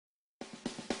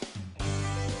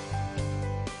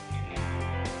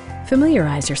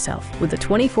Familiarize yourself with the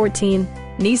 2014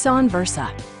 Nissan Versa.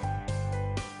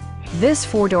 This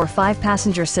four-door,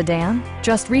 five-passenger sedan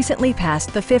just recently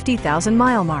passed the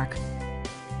 50,000-mile mark.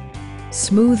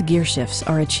 Smooth gear shifts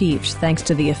are achieved thanks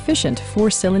to the efficient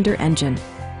four-cylinder engine.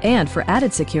 And for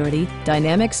added security,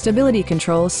 dynamic stability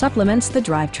control supplements the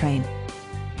drivetrain.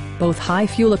 Both high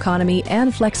fuel economy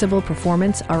and flexible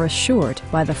performance are assured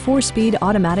by the four-speed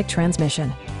automatic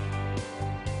transmission.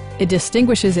 It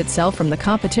distinguishes itself from the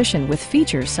competition with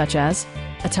features such as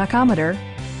a tachometer,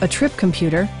 a trip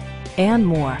computer, and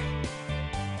more.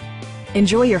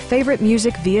 Enjoy your favorite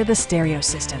music via the stereo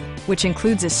system, which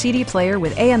includes a CD player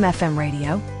with AM/FM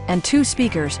radio and 2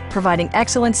 speakers providing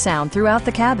excellent sound throughout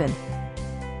the cabin.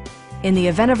 In the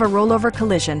event of a rollover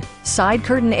collision, side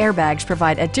curtain airbags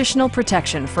provide additional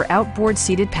protection for outboard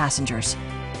seated passengers.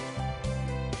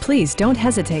 Please don't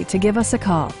hesitate to give us a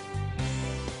call.